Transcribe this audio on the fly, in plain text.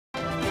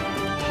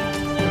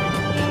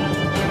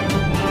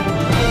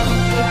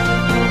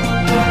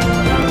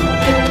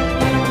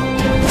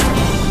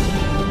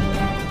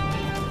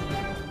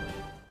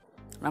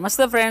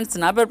నమస్తే ఫ్రెండ్స్,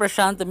 నా పేరు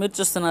ప్రశాంత్. మీరు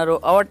చూస్తున్నారు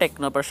hour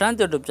techno Prashanth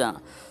YouTube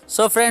channel.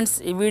 So friends,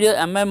 ఈ వీడియో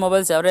ఎంఐ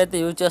మొబైల్స్ ఎవరైతే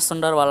యూజ్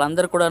చేస్తుంటారో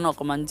వాళ్ళందరూ కూడా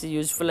ఒక మంచి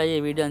యూజ్ఫుల్ అయ్యే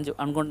వీడియో అని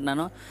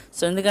అనుకుంటున్నాను.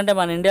 సో ఎందుకంటే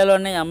మన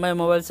ఇండియాలోనే ఎంఐ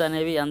మొబైల్స్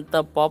అనేవి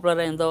ఎంత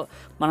పాపులర్ అయిందో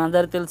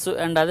మనందరికీ తెలుసు.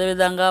 అండ్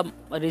అదేవిధంగా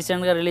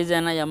రీసెంట్గా రిలీజ్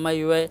అయిన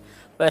MIUI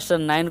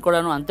వెర్షన్ 9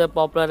 కూడాను అంతే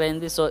పాపులర్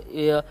అయింది. సో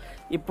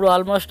ఇప్పుడు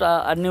ఆల్మోస్ట్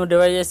అన్ని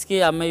డివైజెస్కి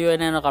MIUI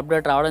 9 ఒక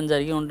అప్డేట్ రావడం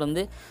జరిగి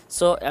ఉంటుంది.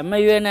 సో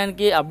MIUI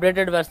 9కి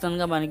అప్డేటెడ్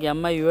వెర్షన్గా మనకి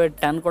MIUI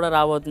 10 కూడా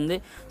రాబోతుంది.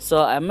 సో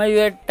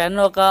MIUI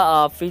 10 ఒక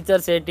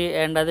ఫీచర్స్ ఏంటి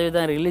అండ్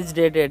అదేవిధంగా రిలీజ్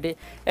డేట్ ఏంటి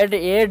అండ్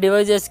ఏ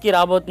డివైజెస్కి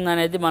రాబోతుంది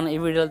అనేది మనం ఈ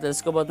వీడియోలో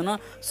తెలుసుకోబోతున్నాం.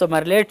 సో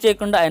మరి లేట్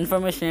చేయకుండా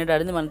ఇన్ఫర్మేషన్ ఏంటి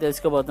అనేది మనం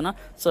తెలుసుకోబోతున్నాం.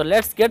 So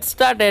let's get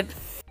started.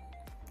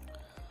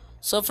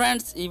 So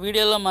friends, ఈ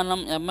వీడియోలో మనం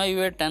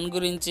MIUI 10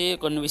 గురించి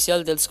కొన్ని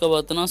విషయాలు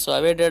తెలుసుకోబోతున్నాం. సో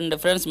అవేంటంటే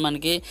ఫ్రెండ్స్,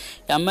 మనకి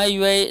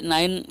MIUI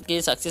 9కి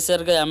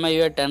సక్సెసర్గా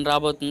MIUI 10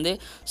 రాబోతుంది.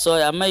 సో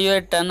MIUI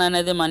 10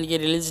 అనేది మనకి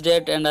రిలీజ్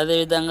డేట్ అండ్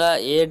అదేవిధంగా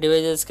ఏ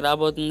డివైజెస్కి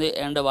రాబోతుంది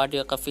అండ్ వాటి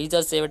యొక్క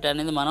ఫీచర్స్ ఏమిటి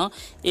అనేది మనం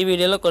ఈ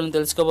వీడియోలో కొన్ని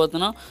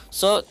తెలుసుకోబోతున్నాం.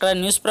 సో ఇక్కడ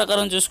న్యూస్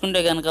ప్రకారం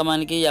చూసుకుంటే కనుక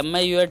మనకి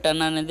MIUI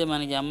 10 అనేది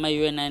మనకి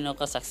MIUI 9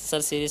 యొక్క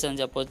సక్సెసర్ సిరీస్ అని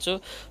చెప్పొచ్చు.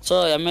 సో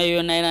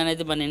MIUI 9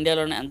 అనేది మన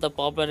ఇండియాలోనే ఎంత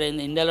పాపులర్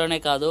అయింది,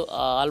 ఇండియాలోనే కాదు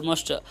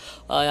ఆల్మోస్ట్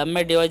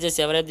MI డివైజెస్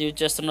ఎవరైతే యూజ్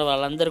చేస్తున్నారో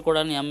వాళ్ళందరూ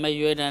కూడా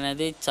MIUI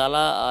అనేది చాలా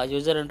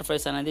యూజర్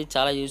ఇంటర్ఫేస్ అనేది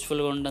చాలా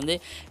యూజ్ఫుల్గా ఉంటుంది.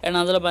 అండ్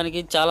అందులో మనకి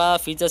చాలా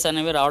ఫీచర్స్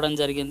అనేవి రావడం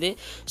జరిగింది.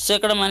 సో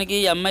ఇక్కడ మనకి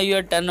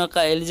MIUI 10 యొక్క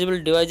ఎలిజిబుల్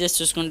డివైజెస్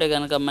చూసుకుంటే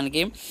కనుక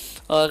మనకి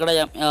ఇక్కడ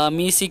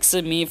Mi6,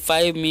 Mi5,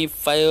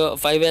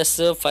 Mi5S,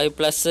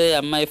 5+,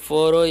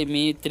 Mi4,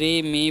 Mi3,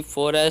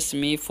 Mi4S,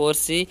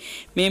 Mi4C,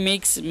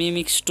 Mi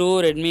Mix 2,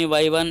 Redmi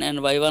Y1 and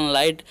Y1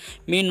 Lite,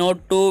 Mi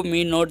Note 2,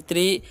 Mi Note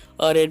 3,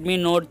 Redmi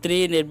Note 3,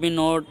 Redmi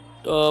Note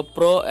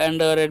Pro and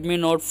Redmi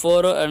Note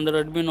 4 and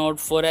Redmi Note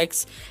 4X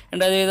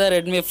and అదేవిధంగా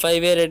Redmi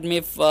 5A, Redmi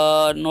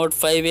Note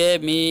 5A,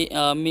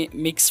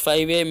 Mix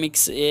 5A, Mix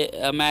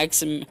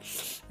Max,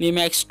 Mi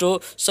Max 2.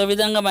 So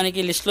విధంగా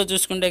మనకి లిస్ట్లో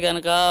చూసుకుంటే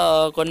కనుక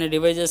కొన్ని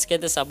డివైజెస్కి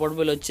అయితే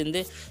supportable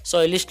వచ్చింది. So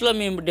ఈ లిస్ట్లో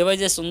మీ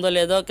డివైజెస్ ఉందో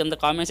లేదో కింద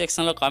కామెంట్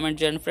సెక్షన్లో కామెంట్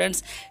చేయండి ఫ్రెండ్స్.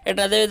 అండ్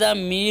అదేవిధంగా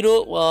మీరు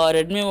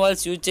రెడ్మీ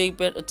మొబైల్స్ యూజ్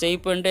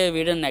చేయకపోతే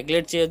వీడియోని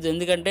నెగ్లెక్ట్ చేయొద్దు.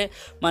 ఎందుకంటే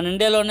మన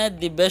ఇండియాలోనే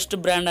ది బెస్ట్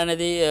బ్రాండ్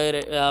అనేది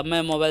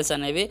MI మొబైల్స్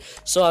అనేవి.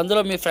 సో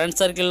అందులో మీ ఫ్రెండ్స్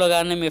సర్కిల్లో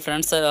కానీ మీ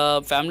ఫ్రెండ్స్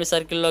ఫ్యామిలీ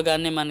సర్కిల్లో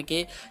కానీ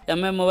మనకి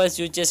MI మొబైల్స్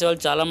యూజ్ చేసే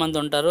వాళ్ళు చాలామంది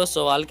ఉంటారు. సో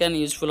వాళ్ళకైనా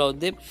యూజ్ఫుల్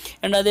అవుద్ది.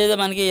 అండ్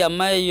అదేవిధంగా మనకి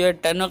MIUI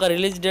 10 ఒక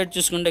రిలీజ్ డేట్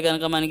చూసుకుంటే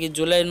కనుక మనకి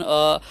జూలై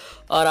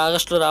ఆర్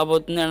ఆగస్టులో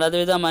రాబోతుంది. అండ్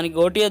అదేవిధంగా మనకి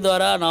OTA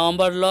ద్వారా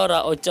నవంబర్లో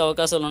వచ్చే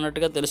అవకాశాలు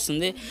ఉన్నట్టుగా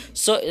తెలుస్తుంది.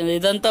 సో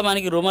ఇదంతా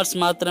మనకి రూమర్స్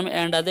మాత్రమే.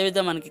 అండ్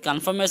అదేవిధంగా మనకి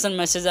కన్ఫర్మేషన్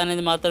మెసేజ్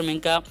అనేది మాత్రం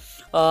ఇంకా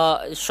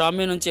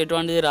Xiaomi నుంచి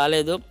ఎటువంటిది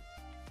రాలేదు.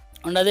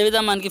 అండ్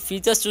అదేవిధంగా మనకి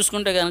ఫీచర్స్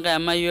చూసుకుంటే కనుక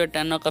MIUI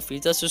 10 యొక్క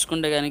ఫీచర్స్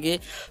చూసుకుంటే కనుక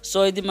సో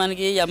ఇది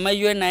మనకి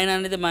MIUI 9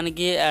 అనేది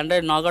మనకి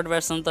ఆండ్రాయిడ్ నాకౌట్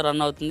వెర్షన్తో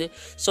రన్ అవుతుంది.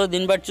 సో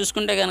దీన్ని బట్టి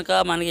చూసుకుంటే కనుక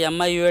మనకి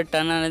MIUI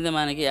 10 అనేది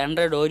మనకి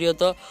ఆండ్రాయిడ్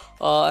ఓరియోతో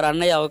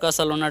రన్ అయ్యే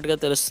అవకాశాలు ఉన్నట్టుగా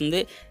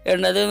తెలుస్తుంది.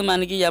 అండ్ అదేవిధంగా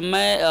మనకి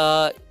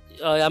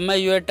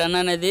MIUI 10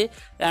 అనేది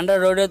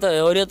ఆండ్రాయిడ్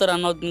ఓరియోతో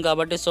రన్ అవుతుంది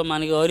కాబట్టి సో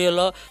మనకి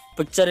ఓరియోలో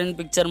పిక్చర్ ఇన్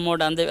పిక్చర్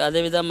మోడ్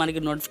అదేవిధంగా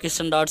మనకి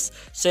నోటిఫికేషన్ డాట్స్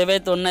సో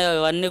ఏవైతే ఉన్నాయో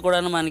అవన్నీ కూడా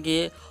మనకి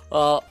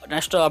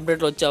నెక్స్ట్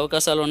అప్డేట్లు వచ్చే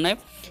అవకాశాలు ఉన్నాయి.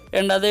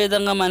 అండ్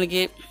అదేవిధంగా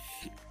మనకి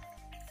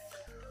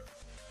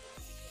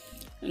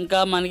ఇంకా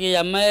మనకి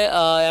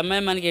MI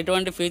మనకి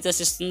ఎటువంటి ఫీచర్స్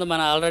ఇస్తుందో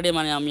మనం ఆల్రెడీ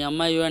మన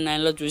MIUI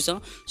 9లో చూసాం.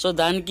 సో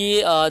దానికి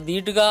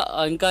ధీటుగా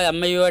ఇంకా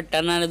MIUI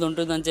 10 అనేది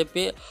ఉంటుందని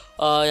చెప్పి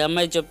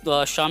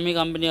Xiaomi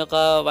కంపెనీ యొక్క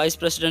వైస్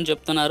ప్రెసిడెంట్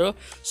చెప్తున్నారు.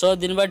 సో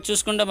దీన్ని బట్టి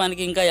చూసుకుంటే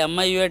మనకి ఇంకా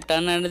MIUI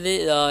 10 అనేది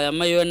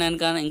MIUI 9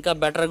 కానీ ఇంకా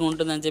బెటర్గా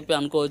ఉంటుందని చెప్పి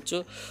అనుకోవచ్చు.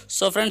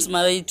 సో ఫ్రెండ్స్,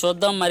 మరి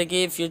చూద్దాం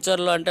మనకి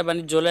ఫ్యూచర్లో అంటే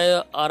మనకి జూలై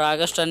ఆర్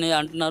ఆగస్ట్ అని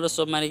అంటున్నారు.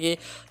 సో మనకి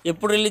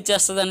ఎప్పుడు రిలీజ్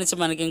చేస్తుంది అనేసి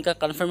మనకి ఇంకా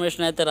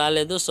కన్ఫర్మేషన్ అయితే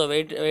రాలేదు. సో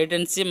వెయిట్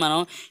అండ్ సీ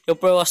మనం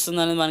ఎప్పుడు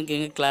వస్తుందనేది మనకి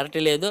ఇంకా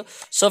క్లారిటీ లేదు.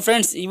 సో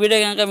ఫ్రెండ్స్, ఈ వీడియో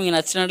కనుక మీకు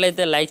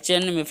నచ్చినట్లయితే లైక్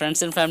చేయండి, మీ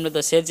ఫ్రెండ్స్ అండ్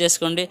ఫ్యామిలీతో షేర్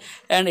చేసుకోండి.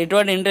 అండ్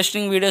ఇటువంటి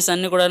ఇంట్రెస్టింగ్ వీడియోస్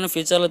అన్నీ కూడా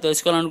ఫ్యూచర్లో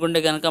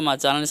తెలుసుకోవాలనుకుంటే కనుక మా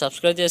ఛానల్ని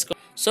సబ్స్క్రైబ్ చేసుకో.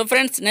 సో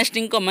ఫ్రెండ్స్, నెక్స్ట్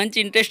ఇంకో మంచి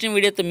ఇంట్రెస్టింగ్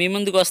వీడియోతో మీ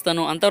ముందుకు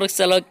వస్తాను. అంతవరకు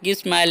సెలవు.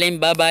 Keep smiling.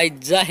 బాయ్.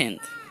 జై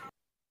హింద్.